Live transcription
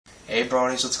Hey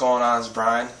bronies, what's going on? It's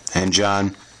Brian. And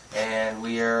John. And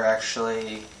we are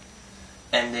actually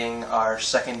ending our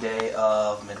second day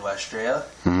of Midwestria.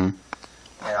 Mm-hmm. And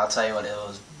I'll tell you what, it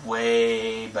was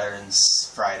way better than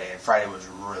Friday. And Friday was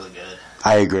really good.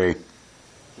 I agree.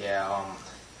 Yeah,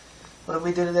 what did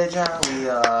we do today, John?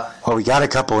 We got a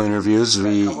couple interviews.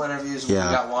 We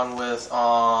got one with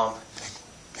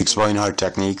Explain Heart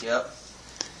Technique. Yep.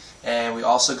 And we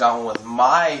also got one with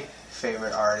my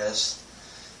favorite artist,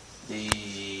 the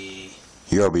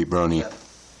Yobi Brony. Yep.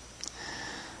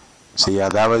 So yeah,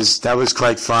 that was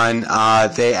quite fun.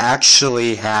 They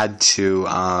actually had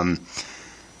to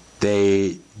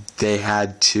they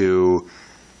had to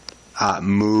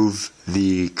move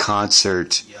the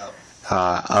concert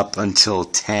up until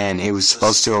 10. It was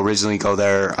supposed to originally go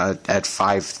there at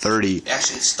 5:30.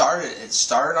 Actually, it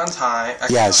started on time.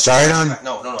 Actually, yeah, it started on.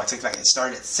 No, I take it back. It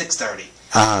started at 6:30.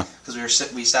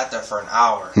 Because we sat there for an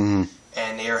hour, mm-hmm.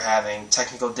 and they were having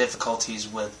technical difficulties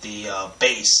with the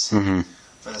bass mm-hmm.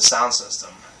 for the sound system.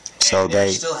 And so they're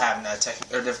still having that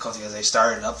technical difficulty as they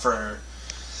started up for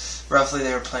roughly.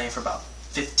 They were playing for about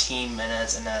 15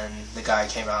 minutes, and then the guy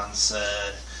came out and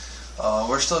said,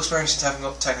 we're still experiencing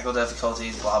technical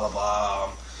difficulties, blah, blah, blah.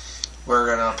 We're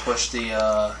going to push the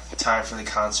time for the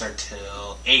concert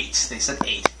till 8. They said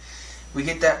 8. We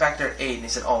get that back there at 8, and they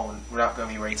said, we're not going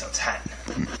to be ready till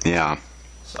 10. Yeah.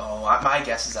 So my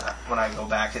guess is that when I go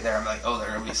back in there, I'm like, they're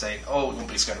going to be saying, it won't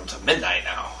be scheduled till midnight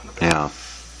now. Yeah.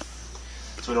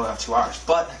 So we don't have 2 hours.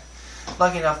 But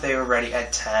lucky enough, they were ready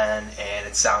at 10, and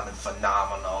it sounded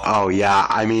phenomenal. Oh, yeah.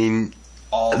 I mean,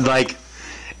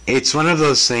 it's one of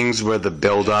those things where the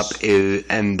build-up is,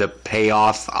 and the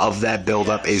payoff of that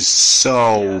build-up is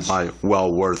so well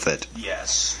worth it.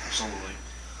 Yes, absolutely.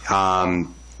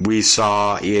 We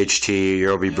saw EHT,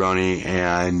 Yobi Brony,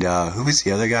 and who was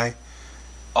the other guy?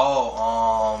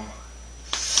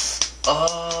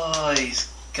 He's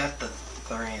got the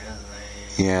 3 in his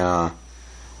name. Yeah.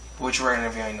 Which we're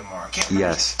interviewing tomorrow.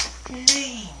 Yes.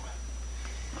 Name.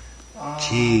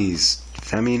 Jeez,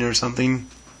 Femine or something?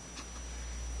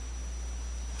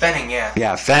 Fenning, yeah.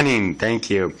 Yeah, Fenning. Thank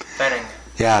you. Fenning.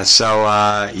 Yeah. So,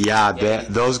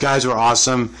 those guys were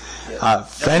awesome. Yeah.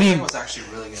 Fenning was actually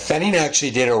really good. Fenning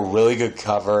actually did a really good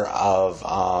cover of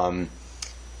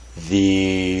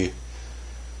the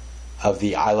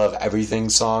I Love Everything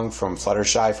song from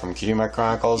Fluttershy from Cutie Mark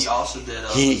Chronicles. He also did.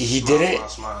 He did it.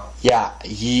 Smile. Yeah,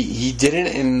 he did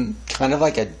it in kind of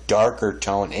like a darker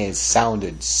tone, and it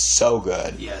sounded so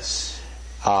good. Yes.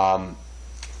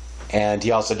 And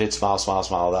he also did Smile, Smile,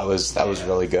 Smile. That was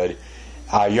really good.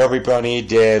 Yobi Brony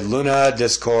did Luna,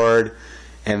 Discord,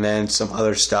 and then some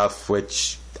other stuff,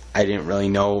 which I didn't really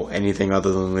know anything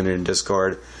other than Luna and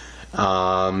Discord.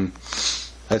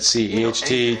 Let's see,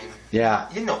 EHT. Yeah.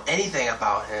 You didn't know anything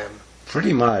about him.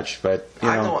 Pretty much, but,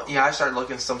 I started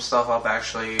looking some stuff up,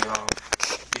 actually,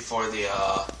 before the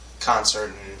concert,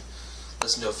 and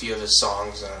listened to a few of his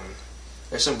songs, and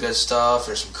there's some good stuff,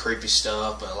 there's some creepy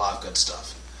stuff, but a lot of good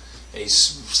stuff. And he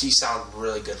sounds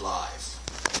really good live.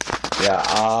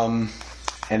 Yeah,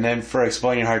 and then for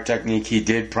Explaining Heart Technique, he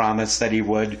did promise that he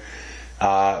would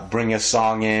bring a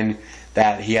song in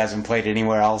that he hasn't played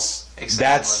anywhere else. Exactly.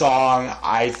 That song,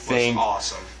 I think, was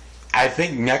awesome. I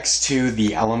think next to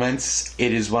The Elements,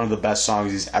 it is one of the best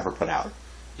songs he's ever put out.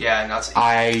 Yeah, and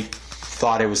I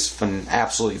thought it was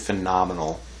absolutely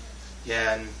phenomenal.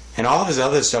 Yeah, and all of his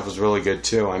other stuff was really good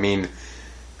too. I mean,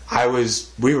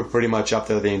 we were pretty much up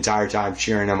there the entire time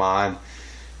cheering him on,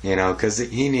 because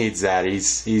he needs that.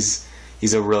 He's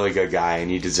a really good guy,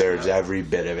 and he deserves every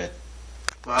bit of it.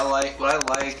 What I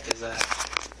like is that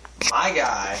my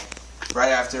guy, right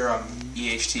after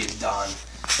EHT is done,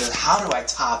 says, "How do I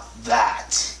top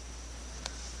that?"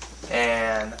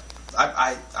 And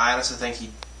I honestly think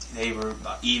they were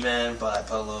even, but I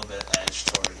put a little bit of edge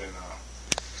towards it.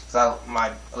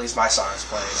 At least my song is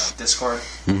playing on Discord.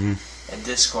 Mm-hmm. And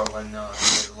Discord when he did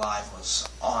it live was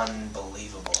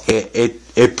unbelievable.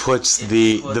 It puts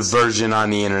the version on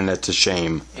the internet to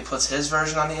shame. It puts his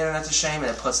version on the internet to shame,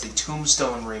 and it puts the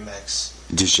Tombstone remix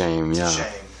to shame. Yeah. To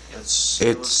shame.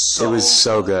 It was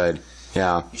so good.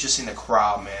 Yeah. You just seen the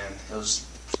crowd, man.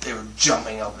 They were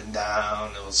jumping up and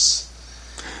down. It was.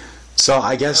 So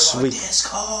I guess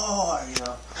Discord,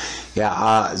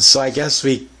 Yeah. So I guess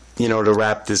we, to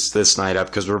wrap this night up,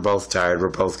 because we're both tired. We're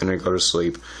both gonna go to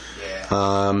sleep. Yeah.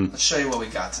 Let's show you what we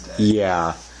got today.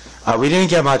 Yeah. We didn't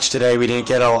get much today. We didn't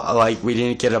get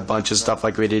a bunch of stuff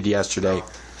like we did yesterday.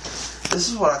 This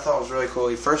is what I thought was really cool.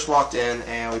 We first walked in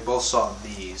and we both saw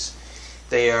these.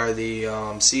 They are the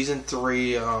season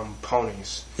 3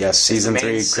 ponies. Yes, season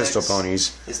 3 6, crystal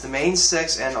ponies. It's the main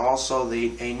 6 and also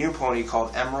a new pony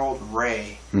called Emerald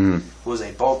Ray, Mm. who is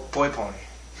a boy pony.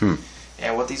 Hmm.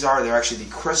 And what these are, they're actually the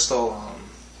crystal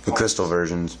The ponies, crystal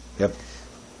versions. Yep.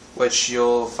 which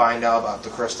you'll find out about the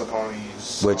crystal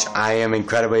ponies. Which I am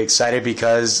incredibly excited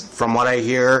because from what I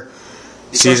hear,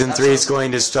 Because season 3 is that's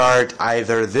going to start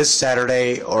either this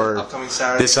Saturday or upcoming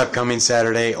Saturday. this upcoming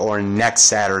Saturday or next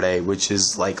Saturday, which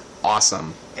is like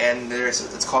awesome. And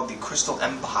it's called the Crystal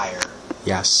Empire.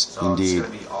 Yes, So indeed. it's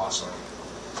going to be awesome.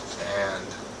 And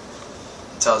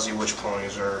it tells you which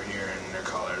ponies are here and their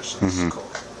colors. So it's cool.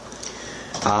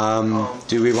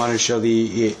 Do we want to show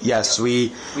the? Yes,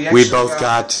 we actually both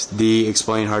got the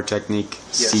Explain Heart Technique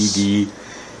Yes. CD,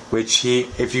 which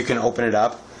if you can open it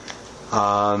up,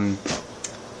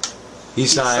 he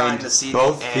signed the CD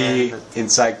both the and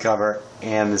inside cover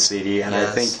and the CD, and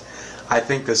Yes. I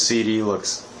think the CD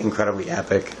looks incredibly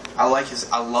epic. I love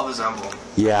his emblem.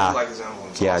 Yeah. I like his emblem.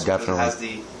 It's Yeah, awesome, 'cause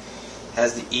definitely. It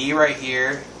has the E right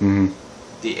here, Hmm.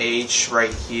 the H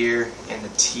right here, and the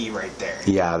T right there.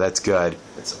 Yeah, that's good.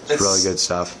 It's Really good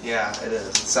stuff. Yeah, it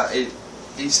is.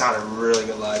 He sounded really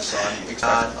good live, so I'm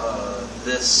excited.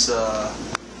 This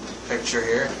picture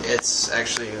here, it's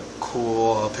actually a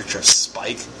cool picture of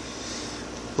Spike.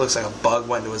 Looks like a bug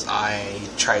went into his eye and he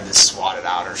tried to swat it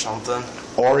out or something.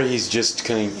 Or he's just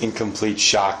in complete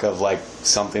shock of like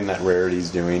something that Rarity's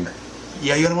doing.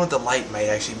 Yeah, you don't want the light might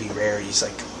actually be Rarity's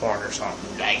like horn or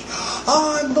something. Like,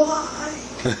 oh, I'm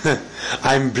blind.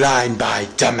 I'm blind by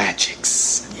the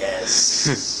magics.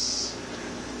 Yes.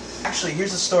 Actually,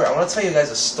 here's a story. I want to tell you guys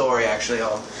a story. Actually,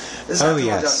 this is Oh, after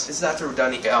yes. this is after we're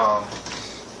done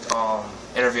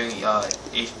interviewing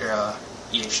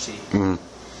EHT. Mm.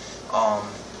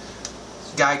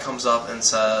 Guy comes up and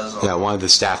says, Yeah, one of the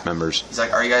staff members. he's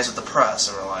like, "Are you guys with the press?"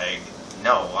 And we're like,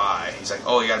 "No, why?" He's like,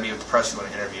 "Oh, you gotta be with the press if you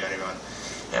want to interview anyone."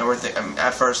 And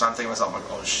at first I'm thinking to myself, like,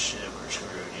 "Oh shit, we're screwed,"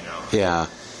 you know. Yeah.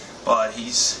 But he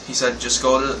said, just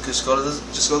follow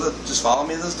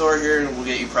me to this door here, and we'll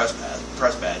get you press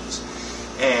badges.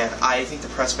 And I think the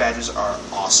press badges are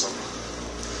awesome.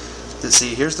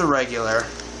 See, here's the regular,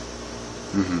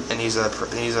 and these are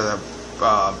the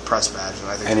press badges.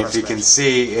 And I think. And the if you press can badges-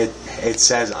 see, it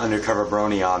says Undercover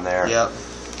Brony on there. Yep.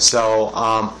 So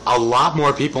a lot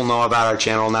more people know about our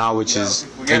channel now, which Yeah, is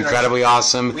we're getting incredibly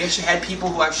awesome. We actually had people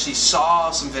who actually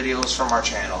saw some videos from our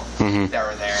channel Mhm. that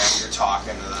were there, and we were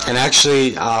talking to them. And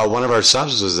actually, one of our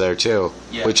subs was there too,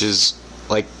 Yeah. which is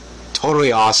like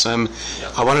totally awesome. Yeah.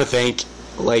 I want to thank,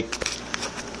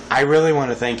 I really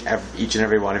want to thank each and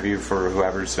every one of you for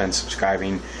whoever's been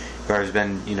subscribing, whoever's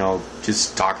been,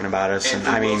 just talking about us, and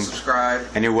I who will mean, subscribe.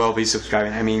 and who will be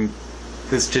subscribing. I mean,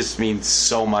 this just means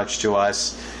so much to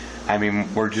us. I mean,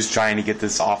 we're just trying to get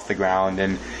this off the ground,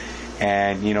 and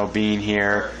being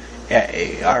here.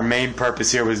 Our main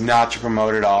purpose here was not to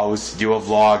promote it all. It was to do a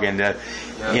vlog and to,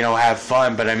 have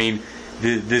fun. But I mean,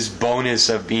 this bonus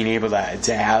of being able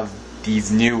to have these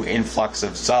new influx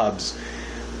of subs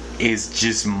is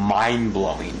just mind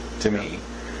blowing to me.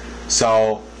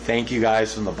 So thank you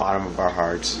guys from the bottom of our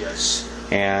hearts. Yes.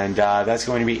 And that's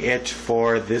going to be it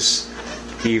for this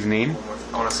evening.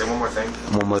 I want to say one more thing.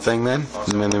 One more thing then,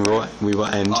 Awesome. and then we will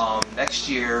end. Next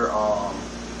year,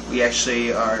 we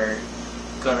actually are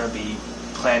gonna be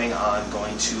planning on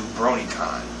going to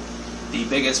BronyCon, the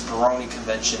biggest Brony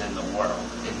convention in the world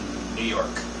in New York.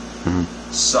 Mhm.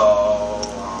 So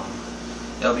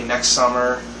it'll be next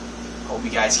summer. Hope you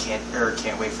guys can't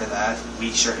wait for that.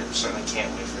 We certainly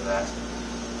can't wait for that.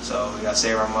 So we gotta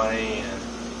save our money, and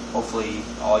hopefully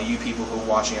all you people who are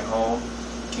watching at home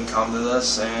can come to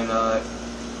this and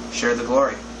share the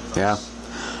glory. Yeah.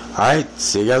 All right.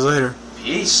 See you guys later.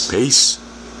 Peace. Peace.